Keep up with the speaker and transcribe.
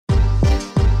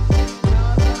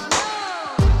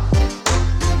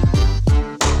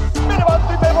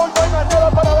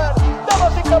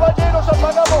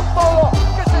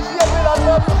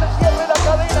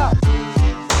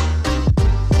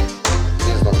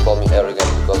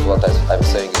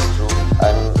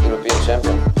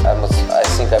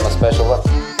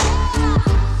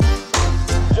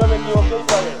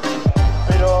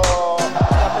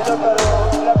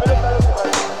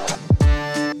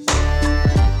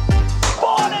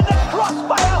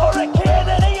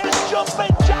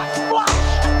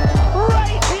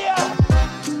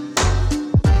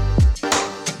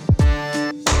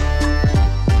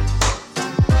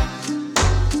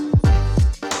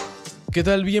¿Qué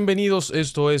tal? Bienvenidos.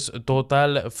 Esto es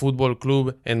Total Fútbol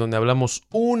Club, en donde hablamos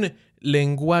un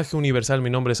lenguaje universal. Mi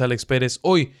nombre es Alex Pérez.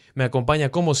 Hoy me acompaña,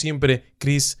 como siempre,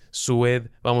 Chris Sued.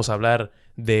 Vamos a hablar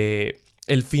de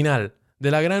el final,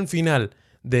 de la gran final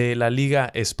de la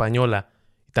Liga Española.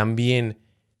 También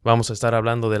vamos a estar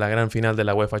hablando de la gran final de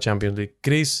la UEFA Champions League.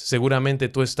 Chris, seguramente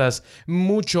tú estás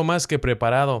mucho más que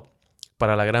preparado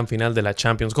para la gran final de la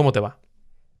Champions. ¿Cómo te va?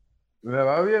 Me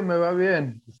va bien, me va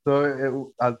bien.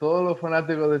 A todos los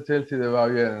fanáticos de Chelsea le va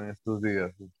bien en estos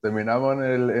días. Terminamos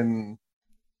en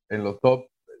los top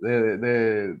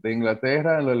de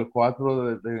Inglaterra, en el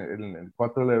 4 en el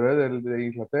 4LB de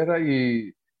Inglaterra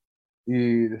y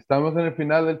estamos en el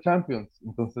final del Champions.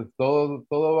 Entonces todo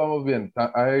vamos bien.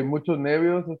 Hay muchos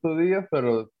nervios estos días,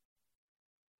 pero o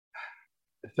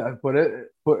sea,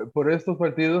 por estos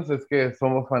partidos es que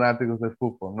somos fanáticos del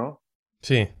fútbol, ¿no?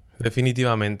 Sí,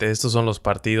 definitivamente. Estos son los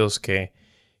partidos que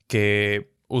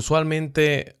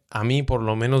usualmente a mí por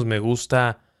lo menos me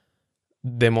gusta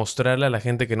demostrarle a la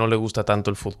gente que no le gusta tanto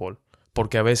el fútbol.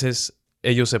 Porque a veces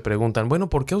ellos se preguntan, bueno,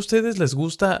 ¿por qué a ustedes les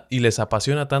gusta y les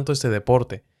apasiona tanto este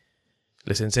deporte?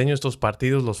 Les enseño estos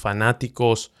partidos, los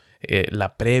fanáticos,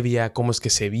 la previa, cómo es que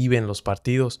se viven los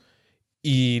partidos.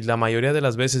 Y la mayoría de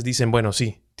las veces dicen, bueno,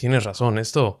 sí, tienes razón,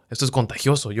 esto es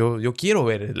contagioso, yo quiero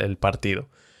ver el partido.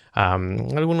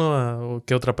 Alguna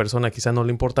que otra persona quizá no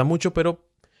le importa mucho, pero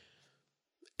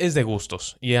es de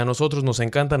gustos. Y a nosotros nos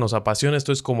encanta, nos apasiona.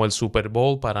 Esto es como el Super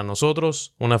Bowl para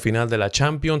nosotros, una final de la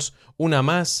Champions, una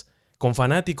más con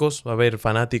fanáticos. Va a haber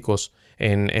fanáticos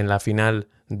en la final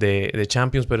de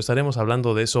Champions, pero estaremos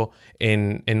hablando de eso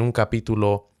en un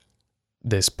capítulo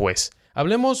después.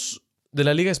 Hablemos de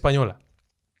la Liga Española.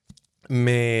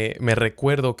 Me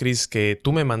recuerdo, Chris, que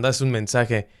tú me mandaste un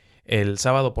mensaje el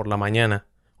sábado por la mañana,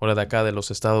 hora de acá de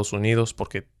los Estados Unidos,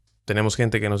 porque tenemos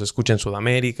gente que nos escucha en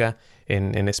Sudamérica,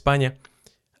 en España.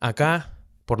 Acá,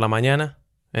 por la mañana,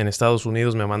 en Estados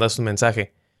Unidos, me mandaste un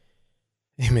mensaje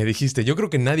y me dijiste, yo creo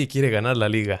que nadie quiere ganar la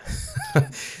liga.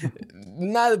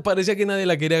 Parecía que nadie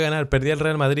la quería ganar. Perdía el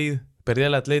Real Madrid, perdía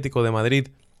el Atlético de Madrid,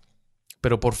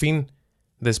 pero por fin,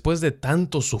 después de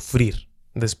tanto sufrir,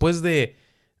 después de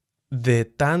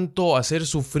tanto hacer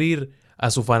sufrir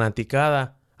a su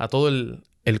fanaticada, a todo el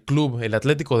club, el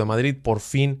Atlético de Madrid, por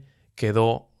fin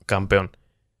quedó campeón.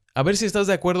 A ver si estás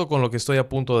de acuerdo con lo que estoy a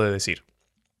punto de decir.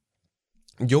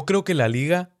 Yo creo que la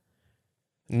liga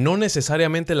no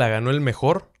necesariamente la ganó el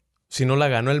mejor, sino la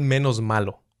ganó el menos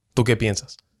malo. ¿Tú qué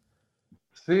piensas?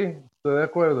 Sí, estoy de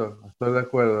acuerdo, estoy de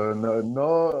acuerdo.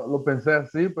 No lo pensé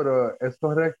así, pero es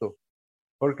correcto.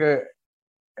 Porque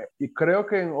y creo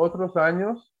que en otros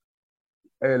años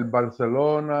el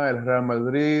Barcelona, el Real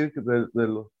Madrid, de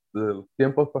los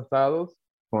tiempos pasados,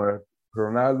 con el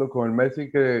Ronaldo, con el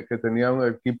Messi, que tenía un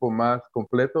equipo más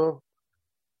completo,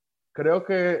 creo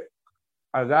que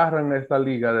agarran esta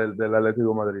liga del Atlético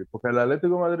de Madrid. Porque el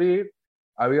Atlético de Madrid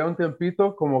había un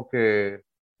tiempito como que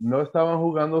no estaban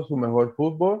jugando su mejor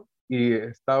fútbol y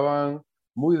estaban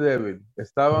muy débil.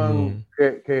 Estaban Mm.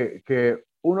 que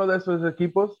uno de esos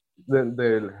equipos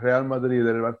del Real Madrid,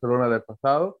 del Barcelona del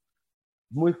pasado,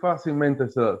 muy fácilmente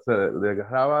se le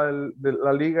agarraba de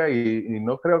la liga y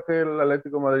no creo que el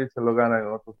Atlético de Madrid se lo gana en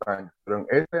otros años. Pero en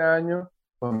este año,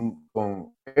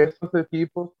 con estos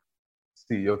equipos,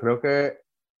 sí, yo creo que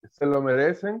se lo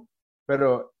merecen,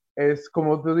 pero es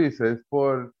como tú dices,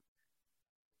 por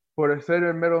ser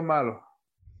el mero malo.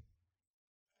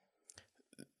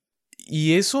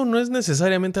 Y eso no es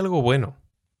necesariamente algo bueno,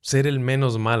 ser el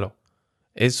menos malo.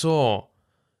 Eso...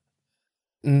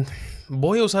 mm,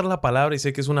 Voy a usar la palabra y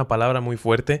sé que es una palabra muy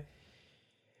fuerte,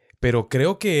 pero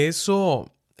creo que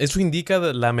eso indica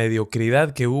la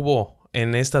mediocridad que hubo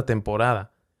en esta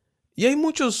temporada. Y hay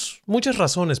muchas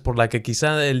razones por las que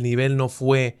quizá el nivel no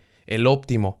fue el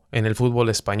óptimo en el fútbol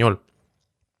español.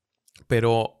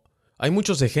 Pero hay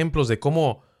muchos ejemplos de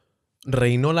cómo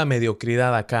reinó la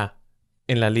mediocridad acá,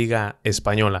 en la Liga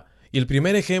Española. Y el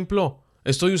primer ejemplo,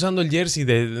 estoy usando el jersey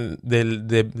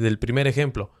del primer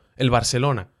ejemplo, el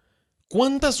Barcelona.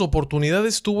 ¿Cuántas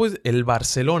oportunidades tuvo el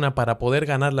Barcelona para poder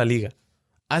ganar la liga?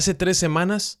 Hace 3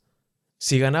 semanas,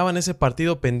 si ganaban ese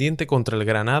partido pendiente contra el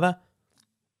Granada,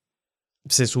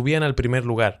 se subían al primer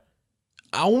lugar.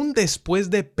 Aún después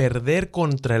de perder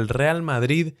contra el Real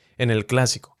Madrid en el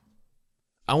Clásico.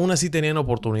 Aún así tenían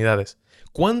oportunidades.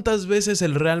 ¿Cuántas veces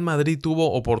el Real Madrid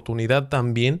tuvo oportunidad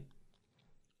también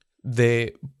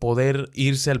de poder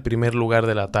irse al primer lugar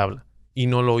de la tabla? Y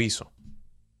no lo hizo.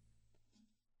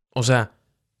 O sea,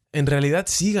 en realidad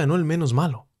sí ganó el menos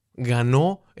malo.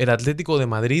 Ganó el Atlético de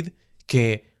Madrid,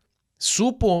 que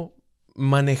supo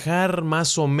manejar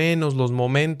más o menos los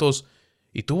momentos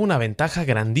y tuvo una ventaja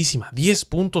grandísima. 10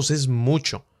 puntos es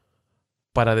mucho.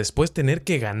 Para después tener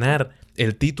que ganar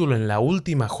el título en la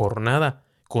última jornada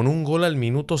con un gol al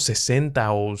minuto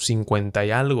 60 o 50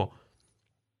 y algo.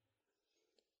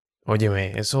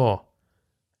 Óyeme, eso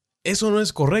no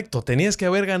es correcto. Tenías que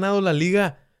haber ganado la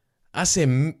liga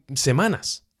hace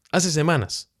semanas. Hace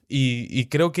semanas. Y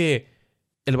creo que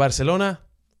el Barcelona,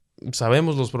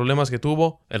 sabemos los problemas que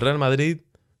tuvo. El Real Madrid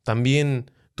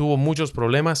también tuvo muchos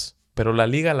problemas, pero la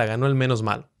liga la ganó el menos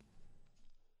mal.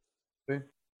 Sí,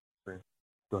 sí,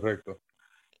 correcto.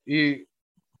 Y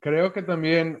creo que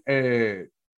también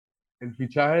el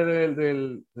fichaje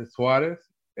de Suárez,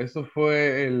 eso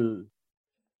fue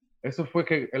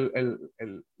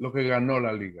lo que ganó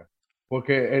la liga.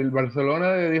 Porque el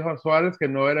Barcelona le dijo a Suárez que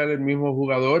no era el mismo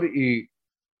jugador y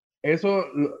eso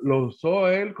lo usó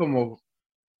él como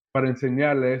para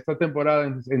enseñarle esta temporada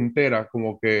entera,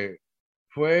 como que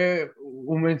fue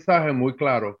un mensaje muy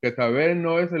claro, que tal vez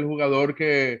no es el jugador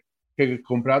que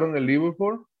compraron el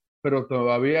Liverpool, pero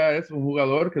todavía es un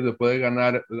jugador que se puede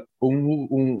ganar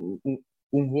un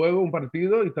juego, un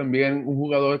partido y también un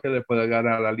jugador que le puede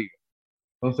ganar la liga.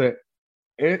 Entonces,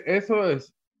 eso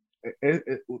es, es-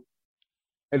 es-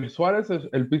 el Suárez,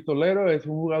 el pistolero, es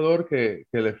un jugador que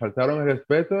le faltaron el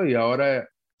respeto y ahora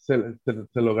se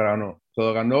lo ganó. Se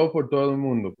lo ganó por todo el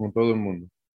mundo, con todo el mundo.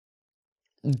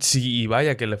 Sí, y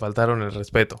vaya que le faltaron el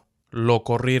respeto. Lo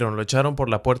corrieron, lo echaron por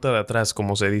la puerta de atrás,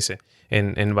 como se dice,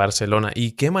 en Barcelona.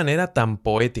 Y qué manera tan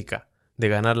poética de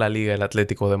ganar la liga el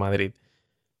Atlético de Madrid.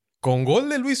 Con gol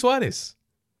de Luis Suárez.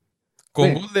 Con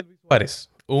Sí, gol de Luis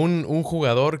Suárez. Un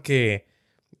jugador que,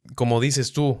 como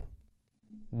dices tú,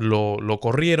 lo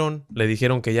corrieron, le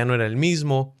dijeron que ya no era el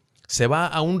mismo, se va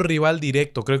a un rival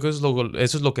directo, creo que eso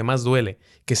es lo que más duele,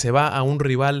 que se va a un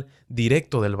rival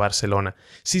directo del Barcelona.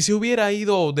 Si se hubiera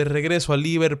ido de regreso al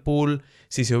Liverpool,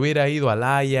 si se hubiera ido al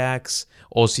Ajax,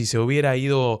 o si se hubiera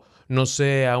ido, no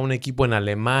sé, a un equipo en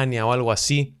Alemania o algo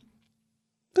así,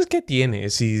 pues ¿qué tiene?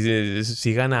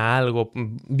 Si gana algo,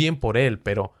 bien por él,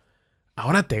 pero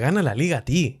ahora te gana la liga a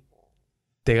ti,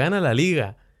 te gana la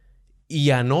liga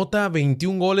y anota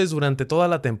 21 goles durante toda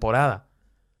la temporada.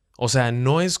 O sea,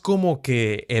 no es como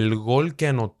que el gol que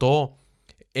anotó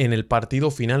en el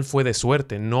partido final fue de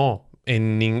suerte. No,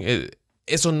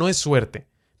 eso no es suerte,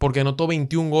 porque anotó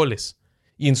 21 goles.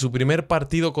 Y en su primer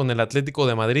partido con el Atlético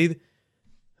de Madrid,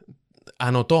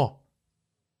 anotó.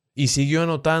 Y siguió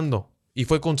anotando. Y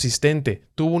fue consistente.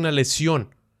 Tuvo una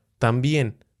lesión.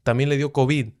 También le dio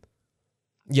COVID.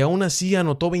 Y aún así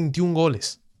anotó 21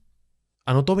 goles.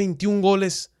 Anotó 21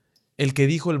 goles el que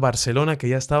dijo el Barcelona que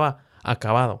ya estaba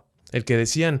acabado. El que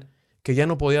decían que ya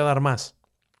no podía dar más.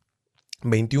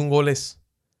 21 goles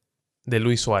de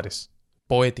Luis Suárez.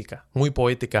 Poética, muy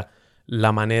poética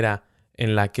la manera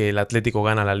en la que el Atlético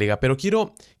gana la liga. Pero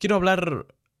quiero hablar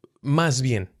más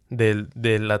bien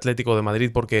del Atlético de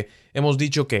Madrid porque hemos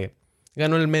dicho que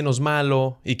ganó el menos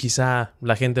malo y quizá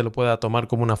la gente lo pueda tomar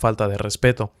como una falta de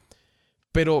respeto.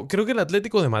 Pero creo que el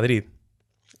Atlético de Madrid,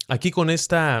 aquí con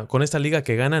esta liga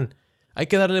que ganan, hay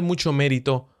que darle mucho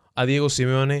mérito a Diego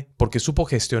Simeone porque supo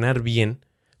gestionar bien,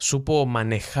 supo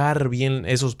manejar bien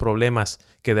esos problemas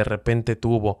que de repente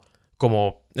tuvo,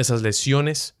 como esas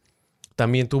lesiones.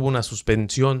 También tuvo una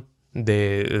suspensión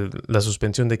la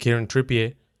suspensión de Kieran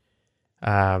Trippier.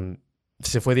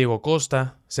 Se fue Diego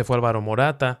Costa, se fue Álvaro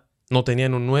Morata, no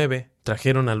tenían un 9,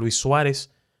 trajeron a Luis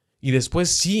Suárez y después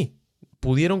sí,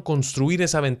 pudieron construir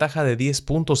esa ventaja de 10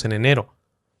 puntos en enero.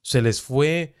 Se les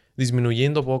fue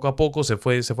disminuyendo poco a poco, se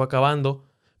fue acabando,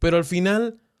 pero al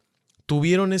final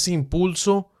tuvieron ese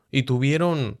impulso y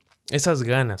tuvieron esas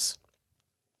ganas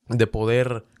de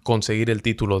poder conseguir el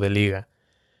título de liga.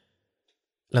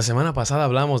 La semana pasada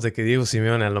hablamos de que Diego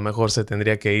Simeone a lo mejor se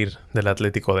tendría que ir del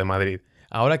Atlético de Madrid.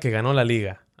 Ahora que ganó la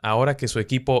liga, ahora que su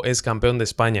equipo es campeón de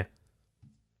España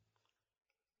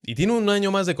y tiene un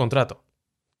año más de contrato.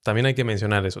 También hay que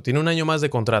mencionar eso. Tiene un año más de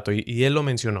contrato y él lo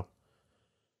mencionó.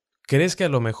 ¿Crees que a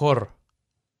lo mejor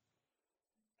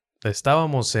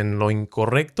estábamos en lo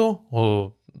incorrecto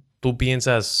o tú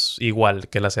piensas igual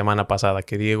que la semana pasada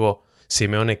que Diego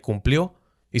Simeone cumplió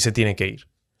y se tiene que ir?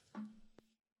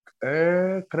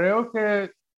 Creo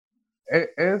que e-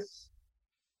 es,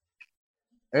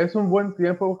 es un buen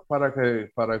tiempo para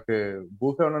que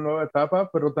busque una nueva etapa,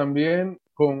 pero también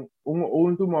con un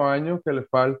último año que le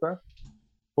falta,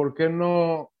 ¿por qué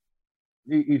no?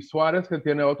 Y Suárez que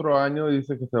tiene otro año,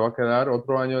 dice que se va a quedar,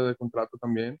 otro año de contrato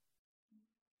también.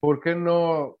 ¿Por qué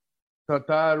no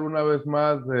tratar una vez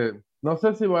más no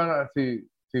sé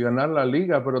si ganar la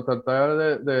liga, pero tratar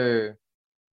de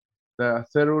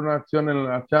hacer una acción en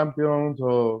la Champions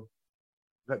o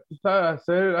tú sabes,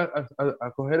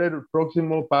 a coger el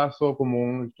próximo paso como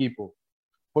un equipo.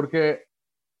 Porque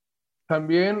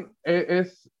también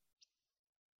es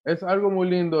algo muy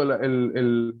lindo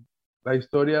la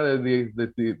historia de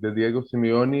Diego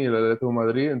Simeone y el Atlético de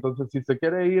Madrid. Entonces, si se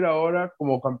quiere ir ahora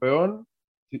como campeón,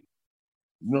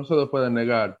 no se lo puede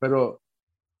negar. Pero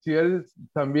si él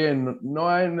también no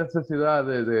hay necesidad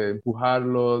de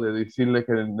empujarlo, de decirle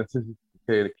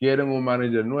que quieren un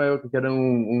manager nuevo, que quieren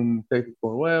un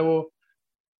técnico nuevo.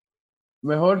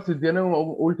 Mejor si tienen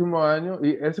un último año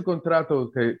y ese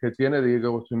contrato que tiene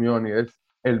Diego Simeone es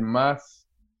el más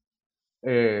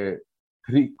eh,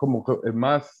 como que el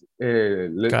más,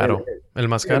 Caro. ¿El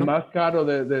más el caro? más caro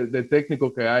de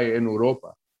técnico que hay en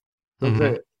Europa. Ujú.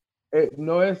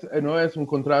 Entonces, no es un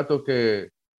contrato que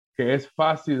es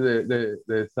fácil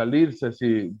de salirse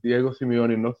si Diego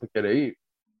Simeone no se quiere ir.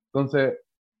 Entonces,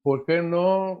 ¿por qué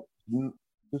no,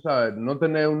 tú sabes, no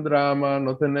tener un drama,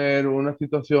 no tener una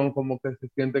situación como que se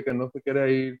siente que no se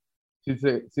quiere ir,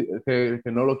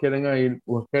 que no lo quieren ir?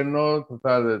 ¿Por qué no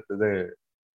tratar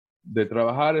de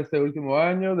trabajar este último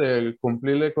año, de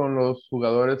cumplirle con los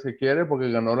jugadores que quiere, porque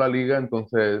ganó la liga,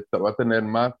 entonces va a tener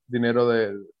más dinero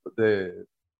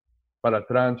para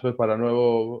transfer, para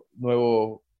nuevos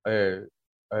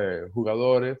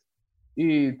jugadores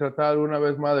y tratar una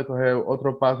vez más de coger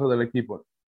otro paso del equipo.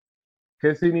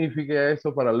 ¿Qué significa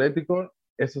eso para Atlético?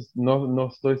 No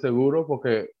estoy seguro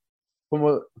porque,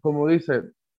 como dice,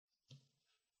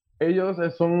 ellos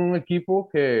son un equipo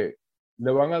que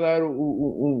le van a dar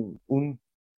un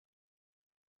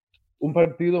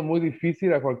partido muy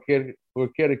difícil a cualquier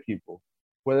equipo.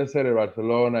 Puede ser el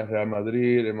Barcelona, el Real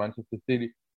Madrid, el Manchester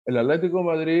City. El Atlético de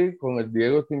Madrid con el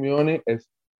Diego Simeone es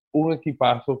un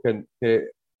equipazo que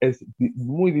es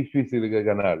muy difícil de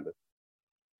ganarle.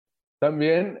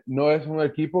 También no es un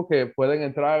equipo que pueden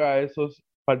entrar a esos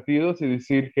partidos y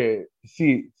decir que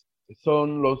sí,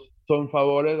 son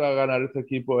favores a ganar ese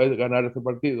equipo, es ganar ese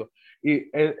partido.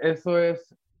 Y eso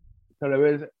es tal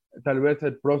vez, tal vez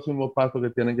el próximo paso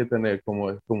que tienen que tener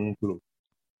como un club.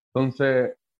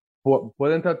 Entonces,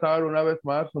 pueden tratar una vez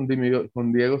más con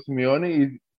Diego Simeone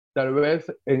y tal vez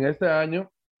en este año,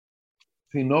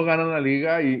 si no ganan la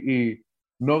liga y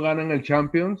no ganan el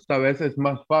Champions, tal vez es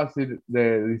más fácil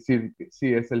de decir que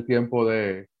sí, es el tiempo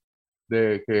de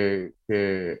que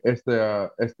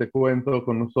este cuento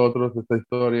con nosotros, esta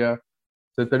historia,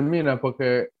 se termina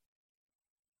porque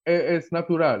es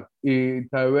natural y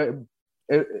tal vez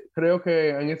creo que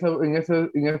en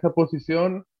esa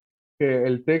posición que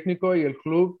el técnico y el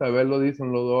club tal vez lo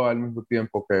dicen los dos al mismo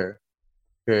tiempo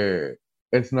que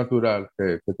es natural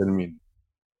que termine.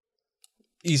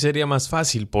 Y sería más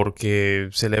fácil porque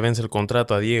se le vence el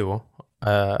contrato a Diego,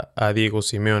 a Diego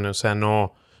Simeone. O sea,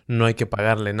 no hay que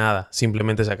pagarle nada.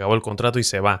 Simplemente se acabó el contrato y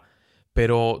se va.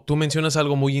 Pero tú mencionas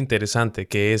algo muy interesante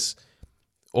que es,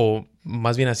 o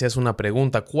más bien hacías una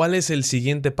pregunta, ¿cuál es el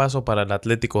siguiente paso para el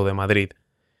Atlético de Madrid?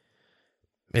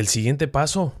 El siguiente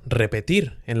paso,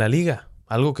 repetir en la liga,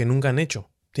 algo que nunca han hecho.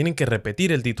 Tienen que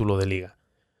repetir el título de liga.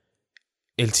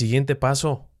 El siguiente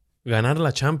paso, ganar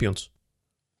la Champions.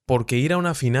 Porque ir a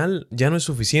una final ya no es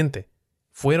suficiente.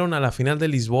 Fueron a la final de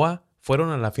Lisboa,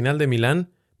 fueron a la final de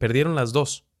Milán, perdieron las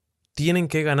dos. Tienen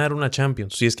que ganar una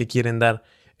Champions si es que quieren dar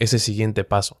ese siguiente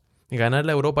paso. Ganar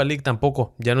la Europa League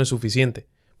tampoco, ya no es suficiente,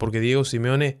 porque Diego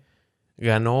Simeone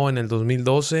ganó en el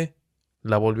 2012,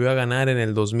 la volvió a ganar en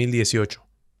el 2018.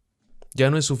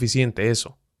 Ya no es suficiente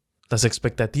eso. Las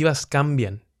expectativas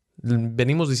cambian.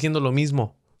 Venimos diciendo lo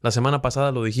mismo. La semana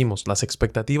pasada lo dijimos. Las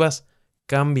expectativas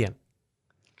cambian.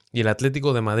 Y el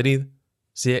Atlético de Madrid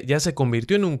ya se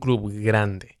convirtió en un club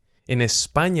grande. En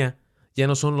España ya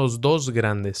no son los dos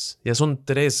grandes, ya son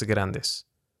tres grandes.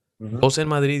 Ujú. Dos en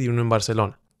Madrid y uno en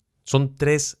Barcelona. Son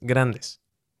tres grandes.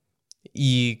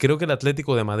 Y creo que el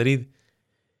Atlético de Madrid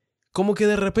como que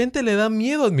de repente le da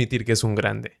miedo admitir que es un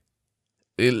grande.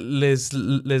 Les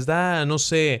da, no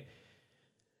sé,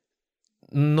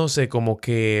 como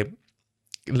que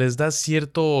les da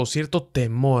cierto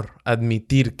temor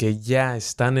admitir que ya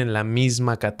están en la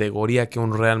misma categoría que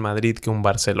un Real Madrid, que un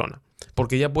Barcelona.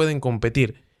 Porque ya pueden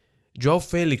competir. Joao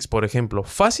Félix, por ejemplo,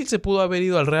 fácil se pudo haber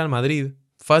ido al Real Madrid,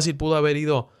 fácil pudo haber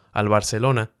ido al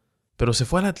Barcelona, pero se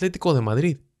fue al Atlético de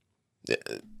Madrid.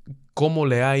 ¿Cómo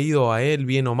le ha ido a él,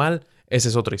 bien o mal? Esa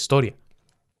es otra historia.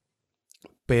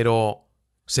 Pero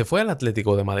se fue al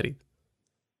Atlético de Madrid.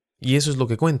 Y eso es lo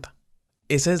que cuenta.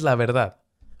 Esa es la verdad.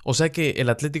 O sea que el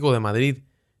Atlético de Madrid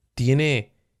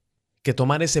tiene que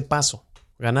tomar ese paso,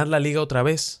 ganar la liga otra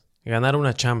vez, ganar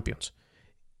una Champions.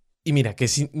 Y mira, que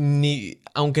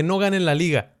aunque no ganen la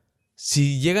liga,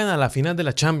 si llegan a la final de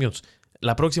la Champions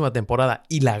la próxima temporada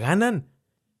y la ganan,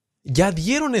 ya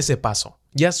dieron ese paso.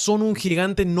 Ya son un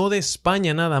gigante no de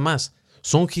España nada más.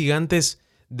 Son gigantes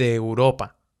de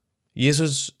Europa. Y eso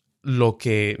es lo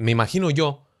que me imagino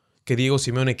yo que Diego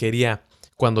Simeone quería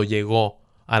cuando llegó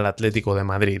al Atlético de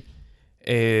Madrid.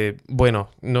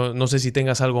 Bueno, no sé si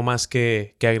tengas algo más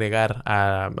que agregar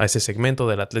a ese segmento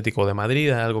del Atlético de Madrid,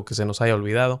 algo que se nos haya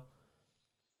olvidado.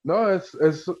 No, es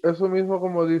eso mismo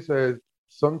como dice,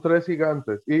 son tres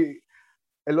gigantes. Y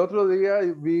el otro día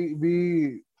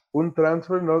vi un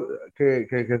transfer, ¿no? que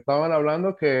estaban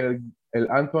hablando que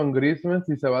el Antoine Griezmann,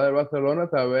 si se va del Barcelona,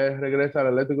 tal vez regresa al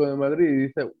Atlético de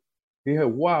Madrid. Y dije,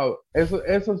 wow, eso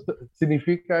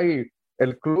significa ahí.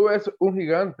 El club es un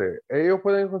gigante. Ellos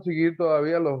pueden conseguir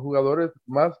todavía los jugadores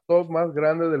más top, más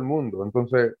grandes del mundo.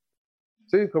 Entonces,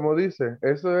 sí, como dice,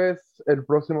 eso es el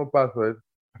próximo paso, es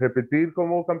repetir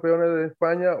como campeones de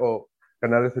España o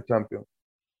ganar ese Champions.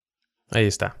 Ahí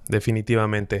está,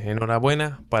 definitivamente.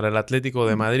 Enhorabuena para el Atlético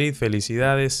de Madrid,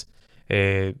 felicidades.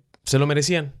 Se lo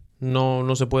merecían,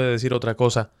 no se puede decir otra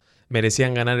cosa.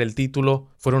 Merecían ganar el título,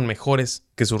 fueron mejores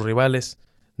que sus rivales,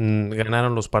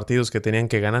 ganaron los partidos que tenían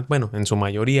que ganar, bueno, en su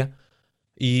mayoría,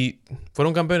 y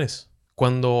fueron campeones.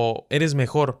 Cuando eres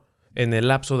mejor en el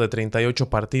lapso de 38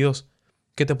 partidos,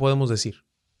 ¿qué te podemos decir?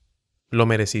 Lo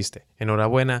mereciste.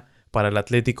 Enhorabuena para el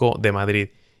Atlético de Madrid.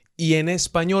 Y en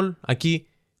español, aquí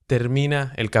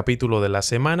termina el capítulo de la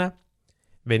semana.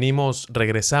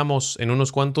 Regresamos en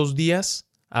unos cuantos días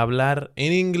a hablar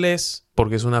en inglés,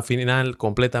 porque es una final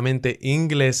completamente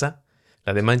inglesa,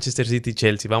 la de Manchester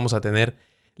City-Chelsea. Vamos a tener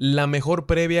la mejor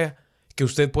previa que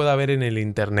usted pueda ver en el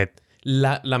internet.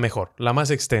 La mejor, la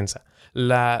más extensa,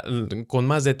 con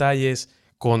más detalles,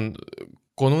 con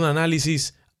un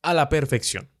análisis a la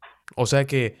perfección. O sea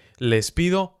que les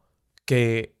pido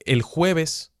que el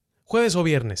jueves o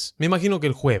viernes, me imagino que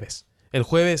el jueves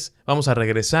vamos a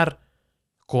regresar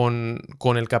con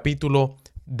el capítulo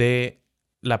de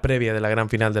la previa de la gran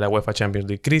final de la UEFA Champions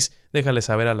League. Chris, déjale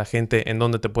saber a la gente en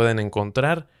dónde te pueden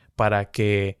encontrar para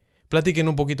que platiquen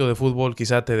un poquito de fútbol,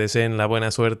 quizá te deseen la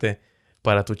buena suerte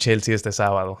para tu Chelsea este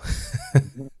sábado.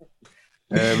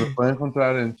 Me pueden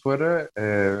encontrar en Twitter,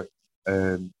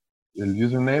 el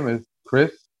username es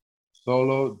Chris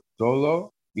Solo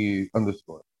Dolo y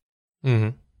 _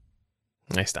 Uh-huh.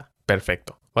 Ahí está,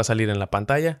 perfecto. Va a salir en la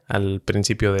pantalla. Al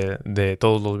principio de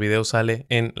todos los videos sale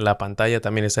en la pantalla.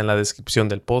 También está en la descripción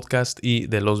del podcast y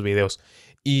de los videos.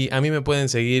 Y a mí me pueden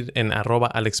seguir en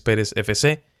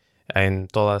 @AlexPérezFC en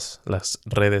todas las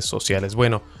redes sociales.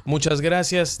 Bueno, muchas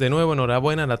gracias. De nuevo,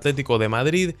 enhorabuena al Atlético de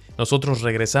Madrid. Nosotros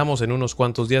regresamos en unos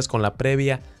cuantos días con la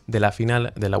previa de la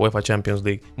final de la UEFA Champions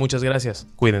League. Muchas gracias.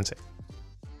 Cuídense.